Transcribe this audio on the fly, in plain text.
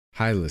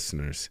Hi,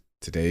 listeners.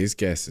 Today's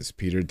guest is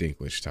Peter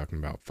Dinklage talking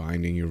about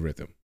finding your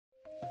rhythm.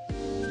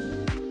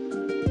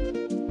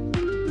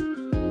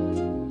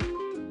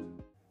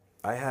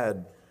 I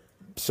had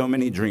so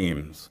many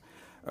dreams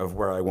of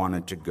where I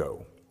wanted to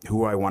go,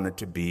 who I wanted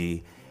to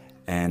be,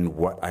 and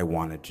what I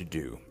wanted to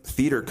do.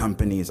 Theater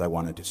companies I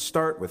wanted to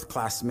start with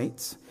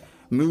classmates,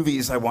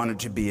 movies I wanted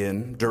to be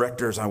in,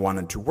 directors I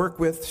wanted to work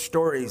with,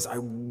 stories I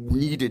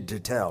needed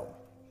to tell.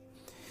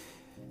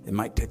 It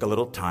might take a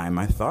little time,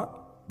 I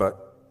thought,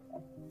 but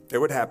it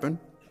would happen.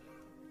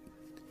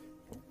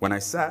 When I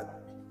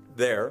sat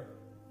there,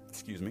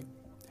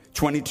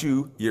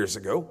 22 years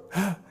ago,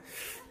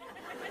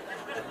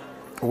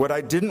 what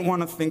I didn't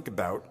want to think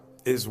about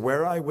is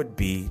where I would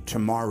be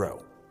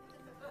tomorrow.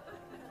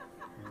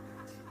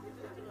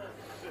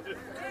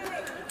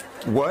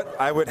 What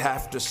I would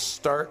have to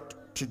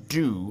start to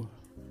do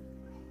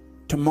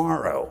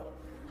tomorrow.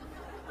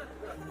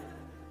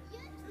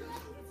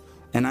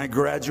 And I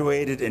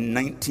graduated in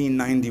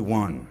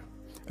 1991,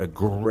 a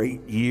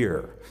great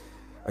year,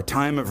 a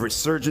time of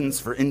resurgence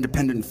for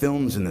independent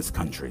films in this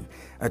country,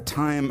 a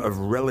time of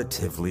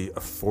relatively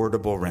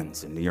affordable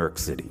rents in New York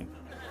City.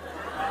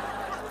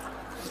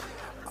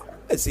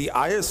 See,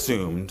 I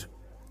assumed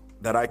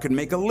that I could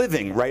make a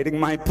living writing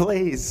my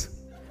plays,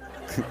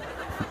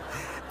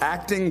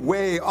 acting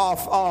way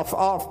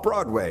off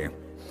Broadway,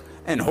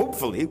 and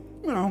hopefully,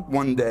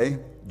 one day,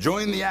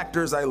 join the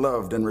actors I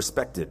loved and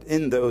respected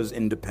in those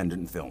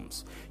independent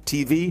films.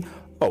 TV?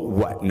 Oh,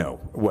 what? No.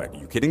 What, are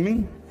you kidding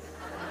me?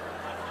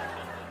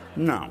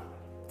 No,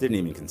 didn't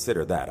even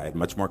consider that. I had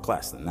much more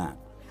class than that.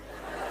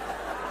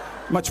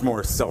 Much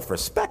more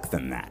self-respect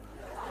than that.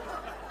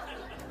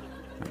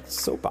 Like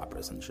soap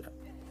operas and shit.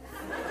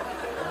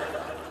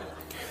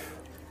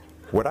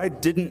 What I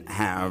didn't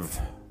have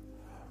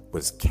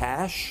was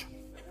cash,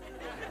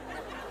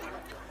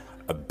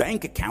 a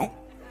bank account,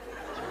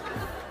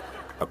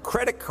 a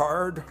credit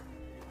card,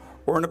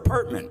 or an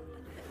apartment.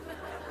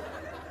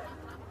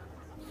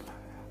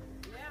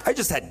 I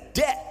just had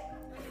debt.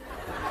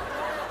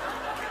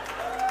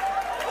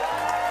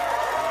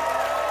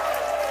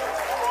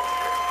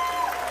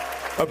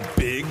 A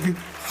big,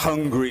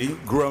 hungry,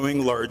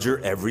 growing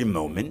larger every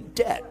moment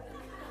debt.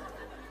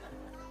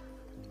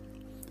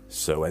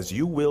 So as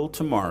you will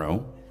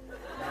tomorrow,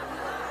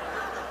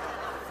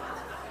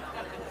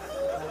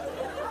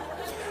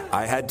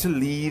 I had to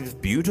leave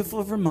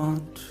beautiful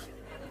Vermont.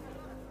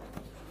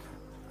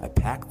 I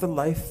packed the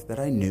life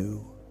that I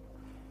knew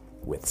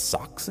with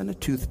socks and a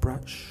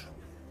toothbrush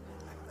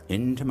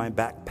into my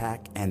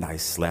backpack, and I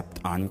slept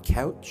on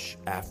couch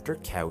after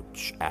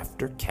couch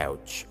after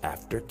couch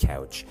after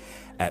couch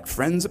at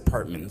friends'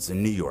 apartments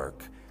in New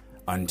York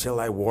until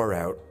I wore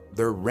out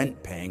their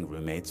rent-paying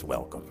roommates'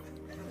 welcome.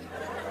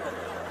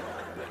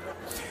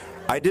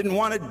 I didn't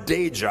want a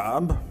day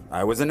job.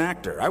 I was an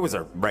actor. I was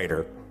a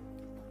writer.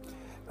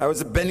 I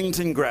was a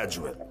Bennington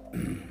graduate.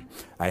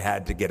 I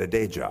had to get a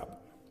day job.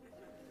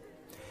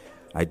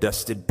 I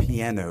dusted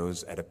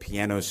pianos at a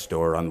piano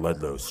store on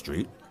Ludlow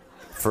Street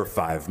for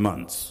 5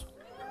 months.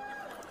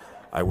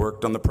 I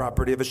worked on the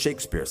property of a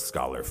Shakespeare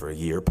scholar for a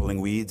year, pulling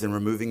weeds and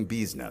removing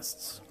bees'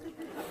 nests.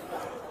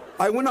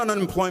 I went on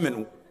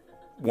unemployment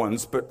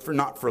once, but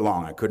not for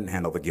long. I couldn't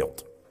handle the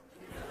guilt.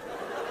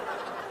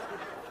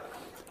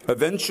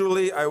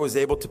 Eventually, I was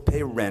able to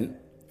pay rent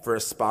for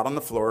a spot on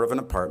the floor of an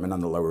apartment on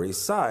the Lower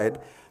East Side,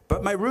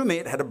 but my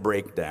roommate had a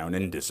breakdown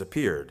and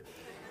disappeared.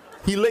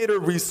 He later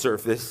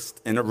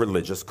resurfaced in a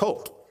religious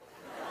cult.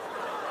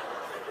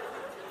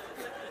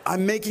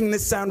 I'm making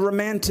this sound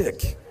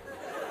romantic.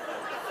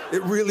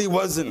 It really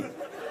wasn't.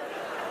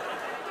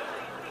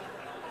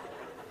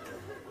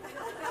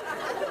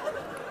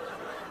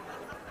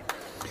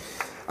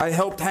 I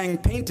helped hang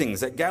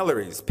paintings at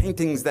galleries,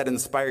 paintings that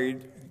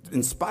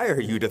inspire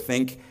you to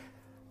think,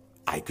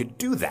 I could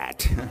do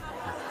that.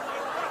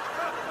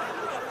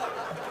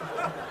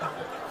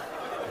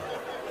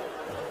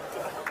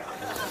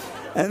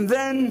 And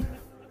then,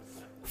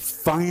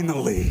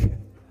 finally,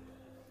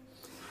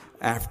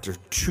 after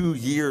 2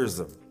 years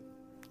of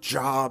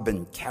job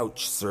and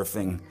couch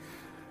surfing,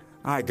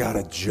 I got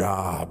a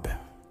job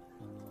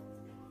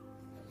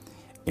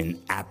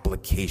in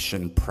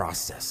application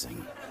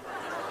processing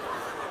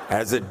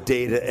as a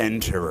data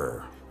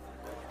enterer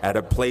at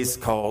a place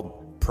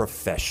called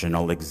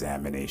Professional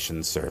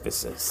Examination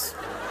Services.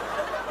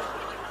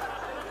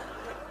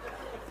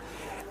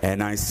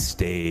 And I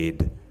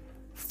stayed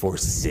for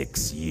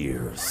 6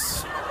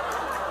 years.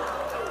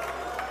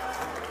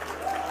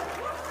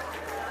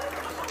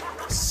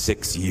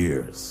 6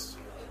 years.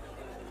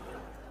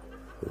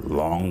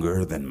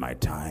 Longer than my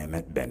time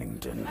at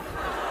Bennington.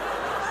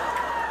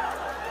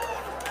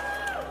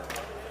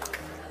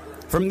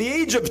 From the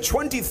age of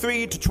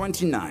 23 to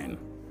 29.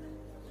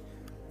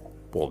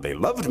 Well, they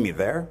loved me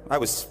there. I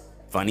was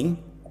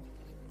funny.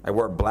 I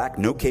wore black,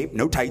 no cape,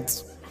 no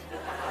tights.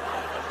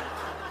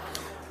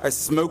 I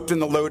smoked in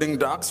the loading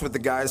docks with the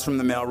guys from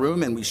the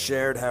mailroom, and we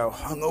shared how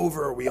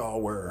hungover we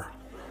all were.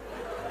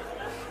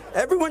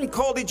 Everyone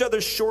called each other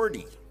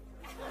Shorty.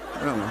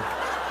 I don't know.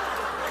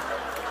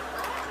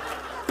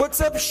 What's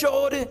up,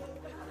 shorty?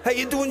 How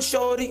you doing,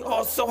 shorty?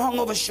 Oh, so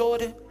hungover,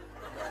 shorty.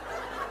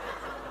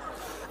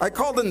 I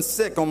called in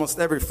sick almost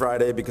every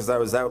Friday because I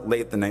was out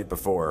late the night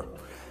before.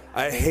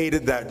 I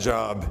hated that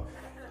job,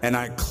 and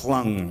I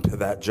clung to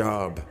that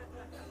job.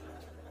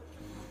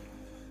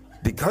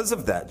 Because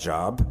of that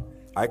job,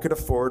 I could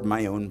afford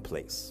my own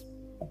place.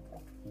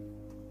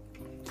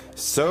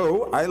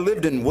 So I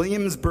lived in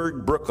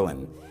Williamsburg,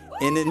 Brooklyn,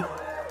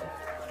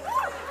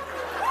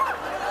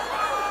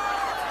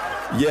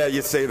 Yeah,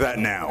 you say that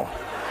now.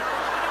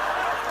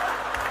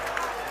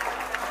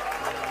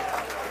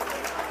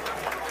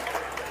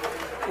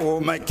 Oh,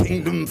 my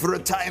kingdom for a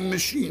time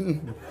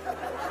machine.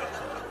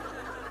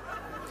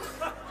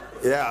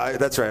 Yeah,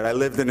 that's right. I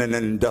lived in an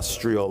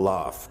industrial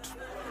loft.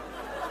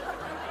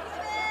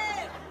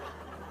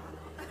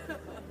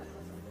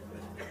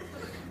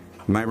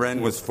 My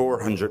rent was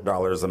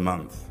 $400 a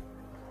month.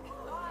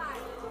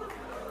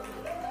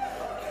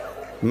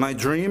 My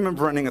dream of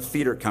running a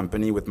theater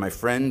company with my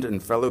friend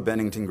and fellow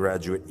Bennington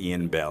graduate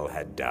Ian Bell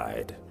had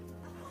died.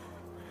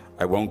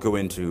 I won't go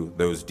into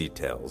those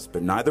details,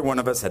 but neither one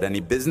of us had any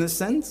business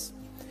sense,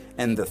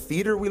 and the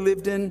theater we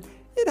lived in,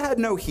 it had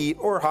no heat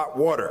or hot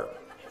water.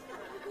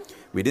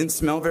 We didn't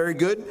smell very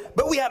good,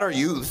 but we had our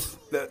youth.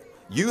 The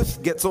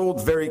youth gets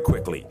old very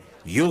quickly.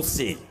 You'll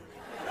see.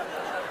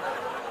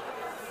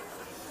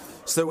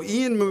 So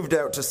Ian moved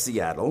out to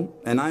Seattle,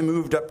 and I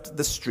moved up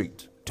the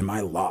street to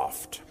my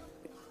loft.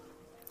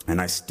 And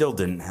I still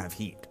didn't have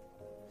heat.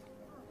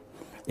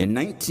 In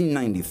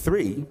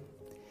 1993,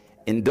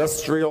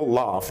 industrial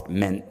loft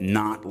meant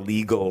not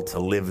legal to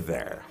live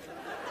there.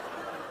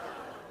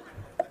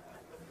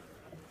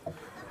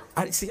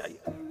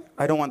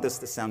 I don't want this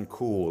to sound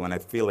cool, and I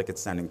feel like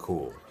it's sounding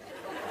cool.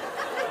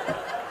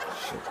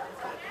 Shit.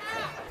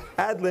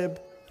 Ad lib.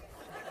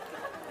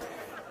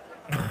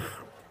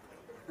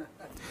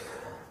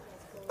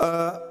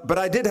 But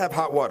I did have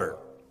hot water.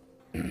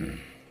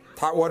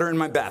 Hot water in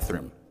my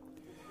bathroom,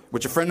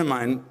 which a friend of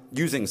mine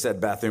using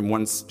said bathroom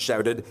once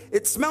shouted,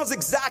 "It smells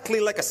exactly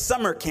like a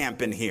summer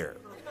camp in here."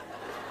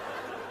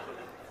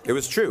 It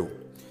was true.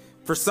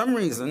 For some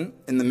reason,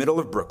 in the middle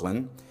of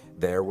Brooklyn,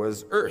 there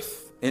was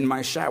earth in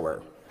my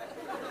shower.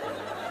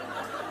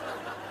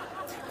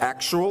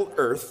 Actual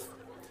earth.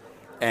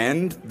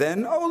 And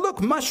then, oh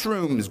look,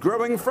 mushrooms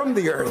growing from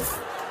the earth.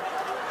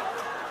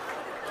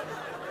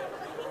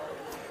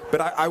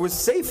 But I was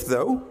safe,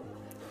 though.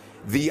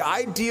 The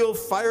Ideal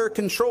Fire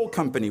Control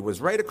Company was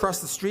right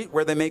across the street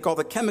where they make all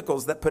the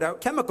chemicals that put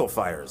out chemical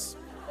fires.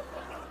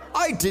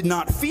 I did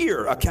not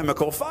fear a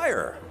chemical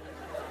fire.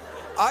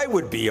 I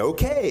would be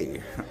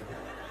okay.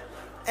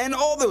 And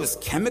all those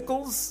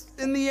chemicals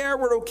in the air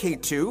were okay,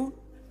 too,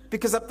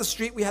 because up the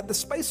street we had the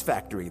spice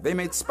factory. They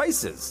made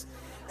spices.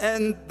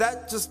 And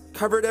that just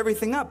covered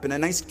everything up in a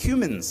nice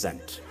cumin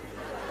scent.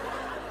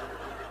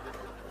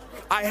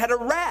 I had a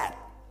rat.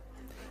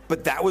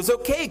 But that was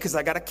okay, because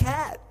I got a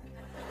cat.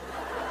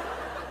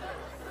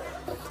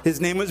 His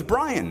name was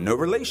Brian, no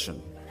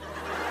relation.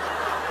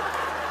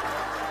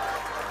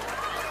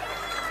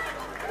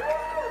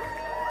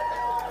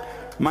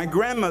 My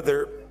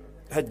grandmother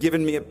had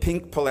given me a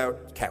pink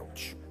pull-out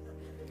couch.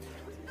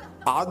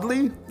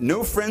 Oddly,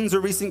 no friends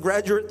or recent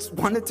graduates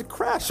wanted to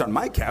crash on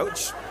my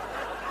couch.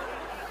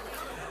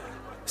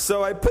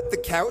 So I put the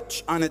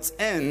couch on its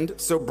end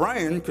so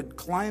Brian could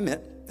climb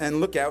it and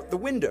look out the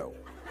window.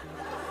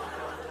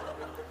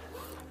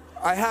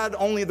 I had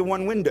only the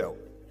one window.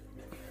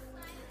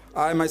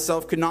 I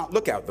myself could not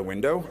look out the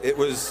window. It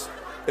was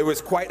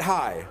quite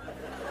high.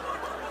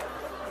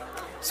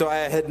 So I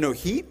had no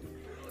heat,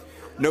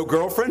 no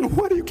girlfriend.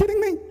 What, are you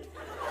kidding me?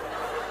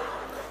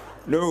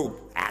 No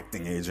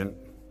acting agent.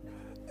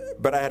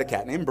 But I had a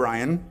cat named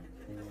Brian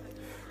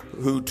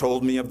who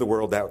told me of the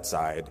world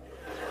outside.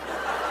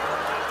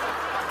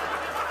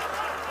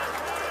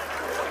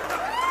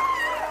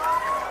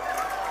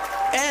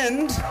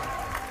 And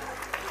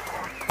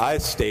I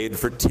stayed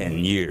for 10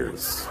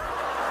 years.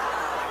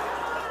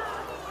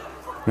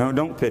 No,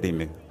 don't pity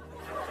me.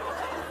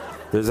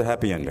 There's a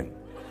happy ending.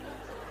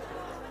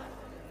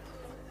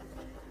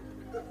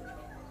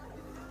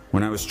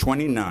 When I was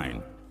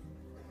 29,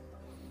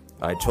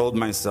 I told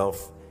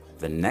myself,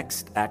 the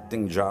next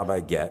acting job I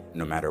get,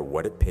 no matter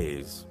what it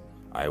pays,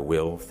 I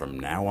will, from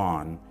now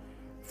on,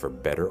 for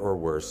better or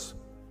worse,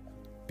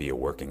 be a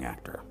working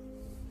actor.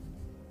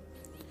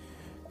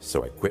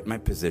 So I quit my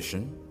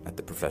position at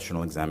the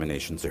Professional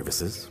Examination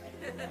Services.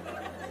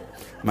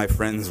 My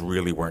friends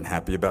really weren't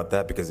happy about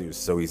that because it was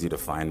so easy to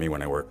find me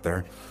when I worked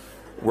there.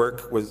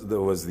 Work was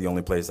the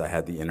only place I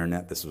had the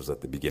internet. This was at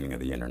the beginning of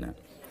the internet.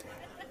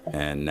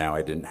 And now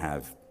I didn't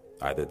have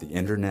either the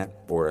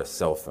internet or a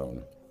cell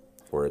phone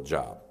or a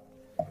job.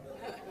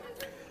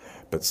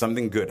 But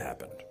something good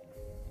happened.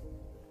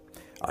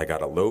 I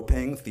got a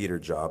low-paying theater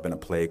job in a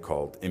play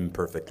called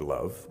Imperfect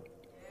Love,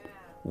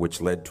 which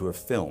led to a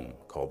film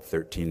called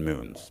 13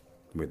 Moons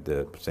with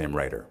the same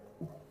writer,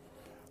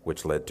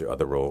 which led to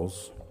other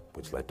roles,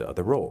 which led to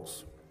other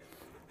roles.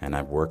 And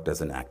I've worked as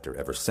an actor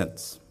ever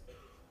since.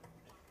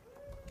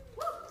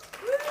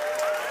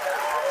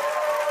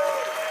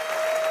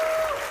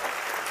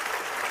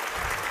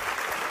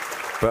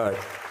 But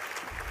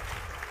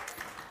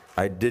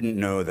I didn't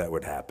know that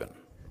would happen.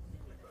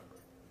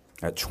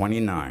 At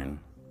 29,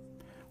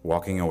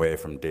 walking away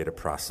from data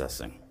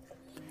processing,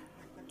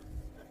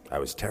 I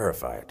was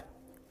terrified.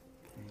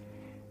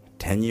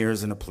 10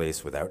 years in a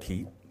place without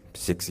heat,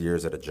 6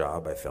 years at a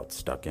job I felt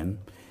stuck in.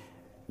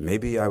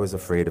 Maybe I was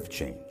afraid of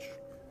change.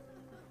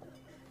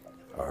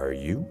 Are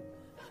you?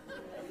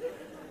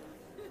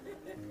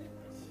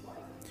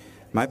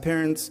 My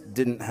parents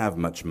didn't have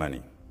much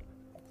money,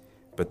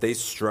 but they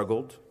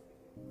struggled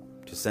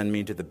to send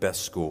me to the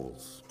best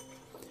schools.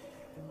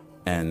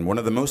 And one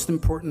of the most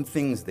important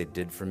things they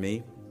did for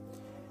me,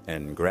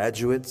 and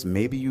graduates,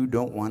 maybe you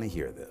don't want to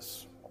hear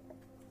this,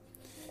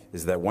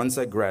 is that once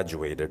I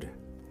graduated,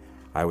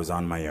 I was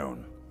on my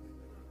own.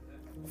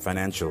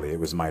 Financially, it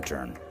was my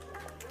turn.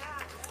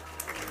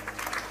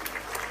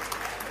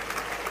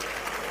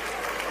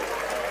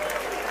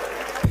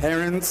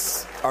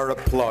 Parents are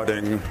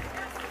applauding,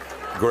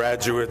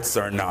 graduates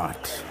are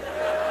not.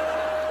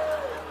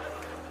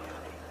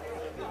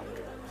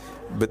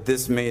 But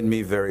this made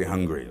me very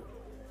hungry,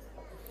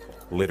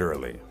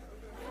 literally.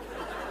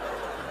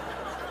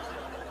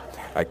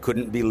 I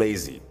couldn't be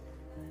lazy.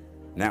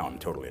 Now I'm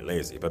totally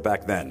lazy, but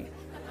back then,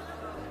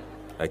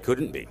 I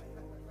couldn't be.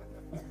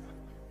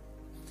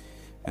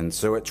 And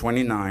so at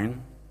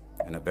 29,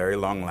 and at very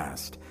long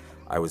last,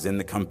 I was in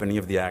the company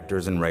of the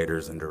actors and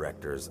writers and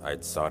directors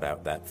I'd sought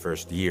out that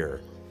first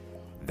year,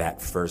 that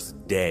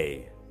first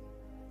day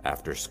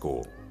after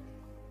school.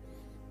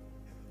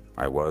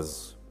 I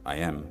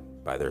am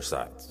by their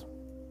sides.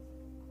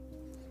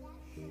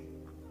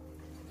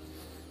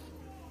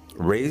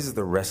 Raise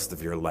the rest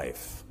of your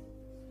life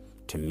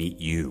to meet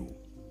you.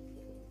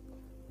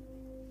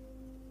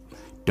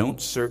 Don't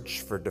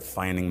search for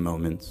defining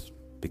moments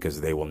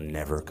because they will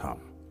never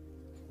come.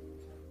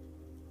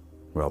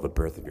 Well, the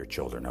birth of your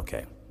children,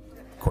 okay,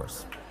 of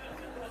course.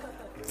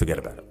 Forget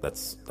about it.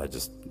 I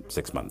just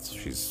 6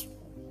 months.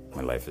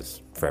 My life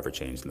is forever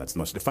changed, and that's the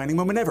most defining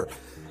moment ever.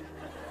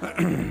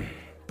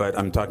 But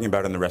I'm talking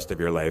about in the rest of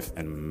your life,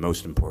 and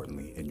most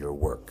importantly, in your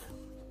work.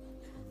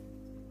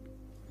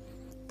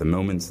 The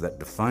moments that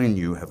define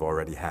you have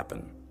already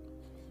happened,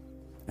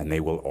 and they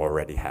will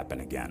already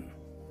happen again.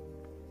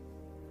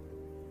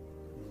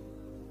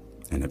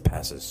 And it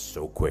passes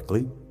so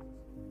quickly.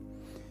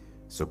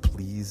 So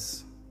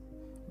please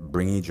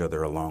bring each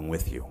other along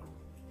with you.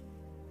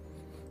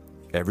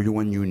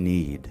 Everyone you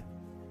need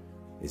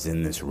is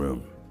in this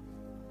room.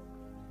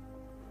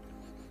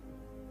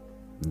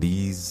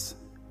 These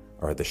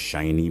are the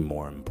shiny,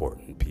 more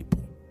important people.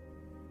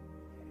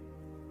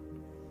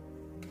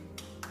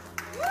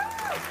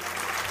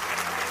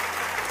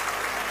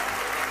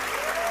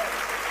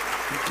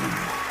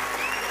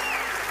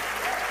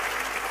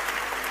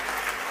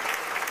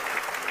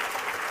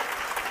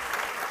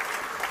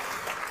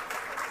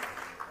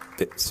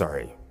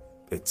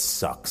 It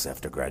sucks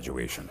after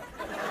graduation.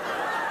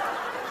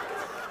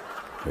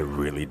 It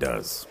really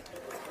does.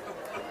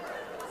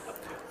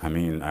 I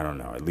mean, I don't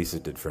know, at least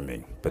it did for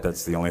me, but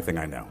that's the only thing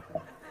I know.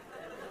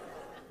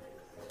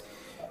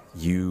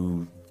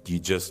 You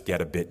just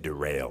get a bit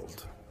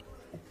derailed.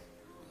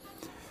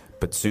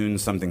 But soon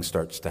something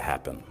starts to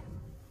happen.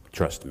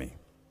 Trust me.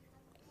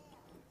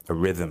 A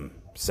rhythm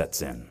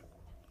sets in.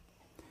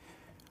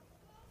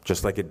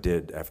 Just like it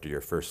did after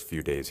your first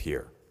few days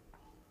here.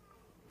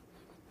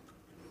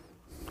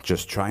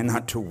 Just try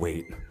not to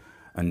wait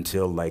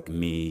until, like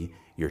me,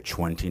 you're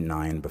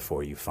 29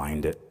 before you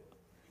find it.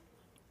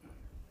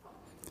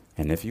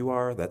 And if you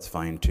are, that's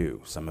fine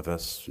too. Some of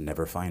us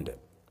never find it.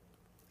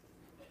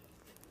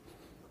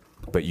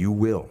 But you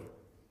will.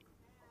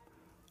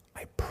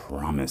 I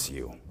promise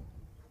you.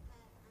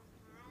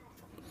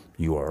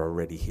 You are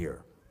already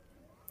here.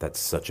 That's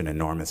such an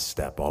enormous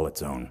step all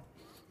its own.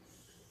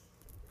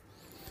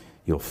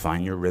 You'll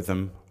find your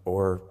rhythm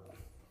or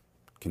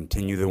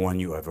continue the one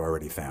you have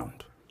already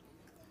found.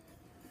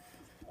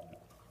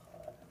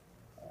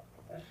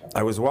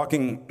 I was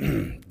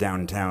walking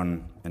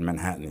downtown in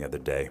Manhattan the other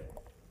day,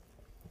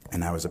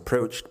 and I was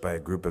approached by a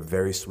group of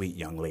very sweet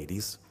young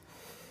ladies.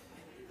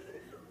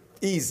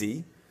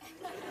 Easy.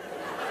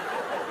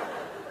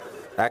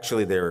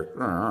 Actually, they were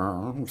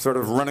sort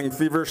of running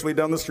feverishly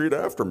down the street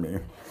after me.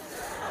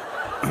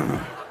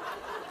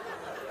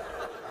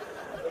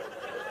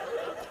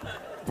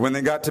 When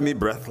they got to me,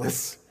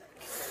 breathless,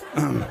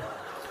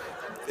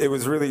 it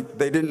was really,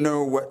 they didn't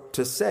know what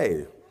to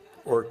say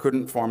or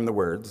couldn't form the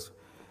words,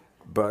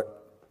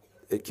 but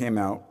it came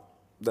out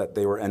that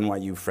they were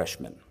NYU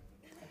freshmen,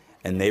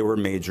 and they were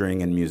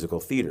majoring in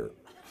musical theater.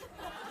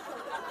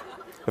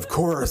 Of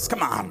course,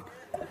 come on.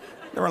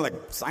 They were like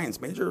science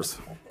majors.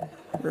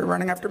 They were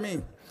running after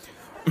me.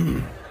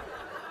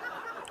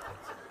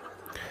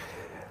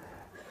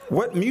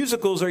 What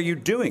musicals are you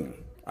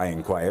doing? I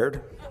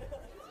inquired.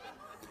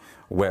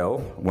 Well,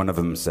 one of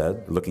them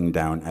said, looking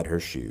down at her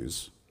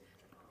shoes,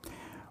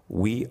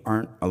 we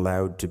aren't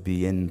allowed to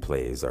be in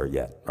plays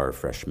our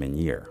freshman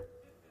year.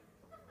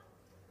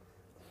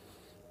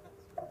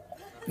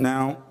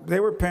 Now, they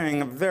were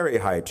paying a very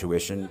high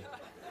tuition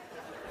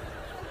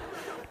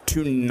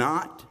to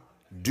not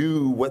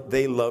do what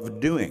they love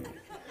doing.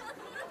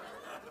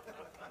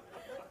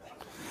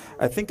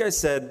 I think I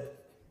said,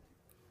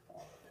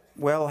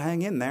 well,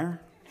 hang in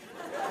there.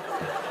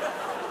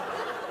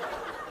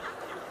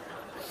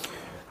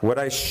 What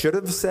I should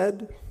have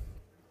said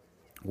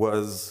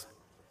was,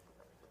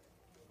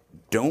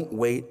 don't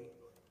wait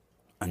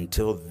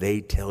until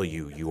they tell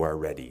you you are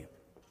ready.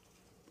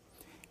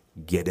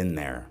 Get in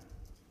there,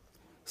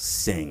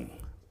 sing,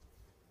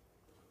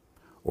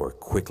 or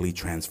quickly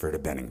transfer to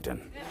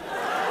Bennington.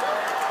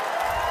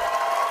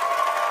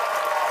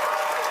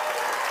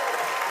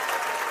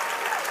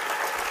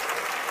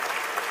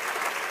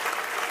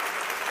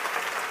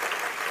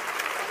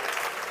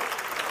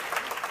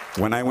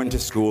 When I went to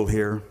school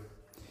here,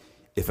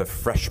 if a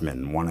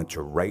freshman wanted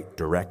to write,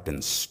 direct,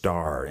 and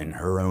star in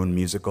her own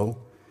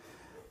musical,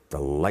 the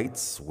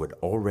lights would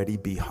already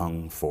be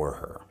hung for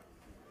her.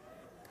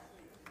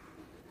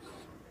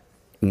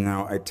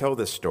 Now, I tell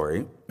this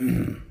story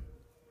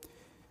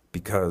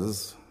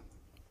because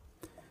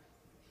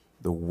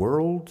the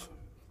world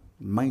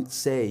might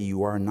say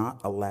you are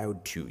not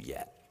allowed to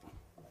yet.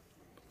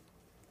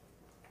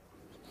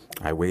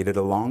 I waited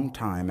a long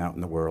time out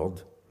in the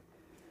world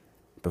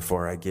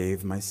before I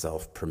gave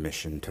myself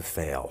permission to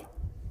fail.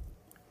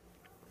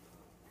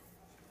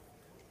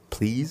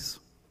 Please,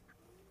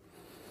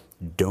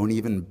 don't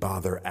even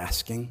bother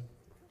asking.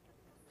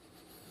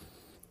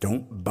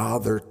 Don't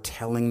bother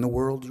telling the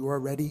world you are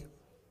ready.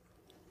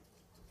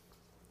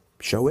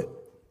 Show it.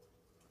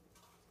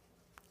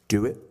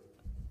 Do it.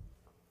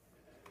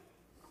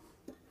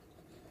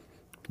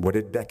 What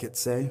did Beckett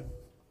say?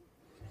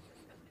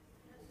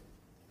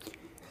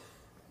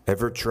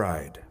 Ever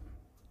tried,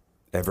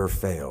 ever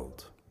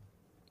failed,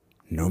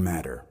 no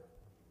matter.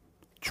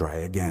 Try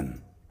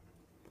again,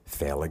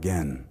 fail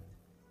again,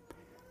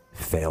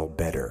 fail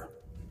better.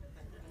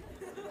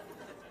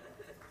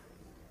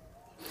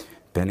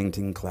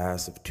 Bennington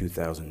class of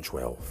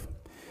 2012.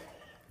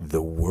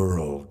 The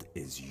world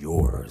is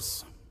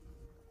yours.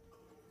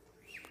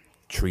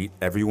 Treat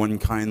everyone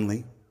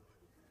kindly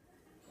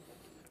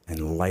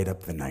and light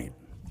up the night.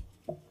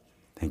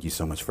 Thank you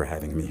so much for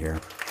having me here.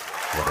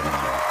 Good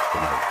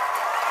night.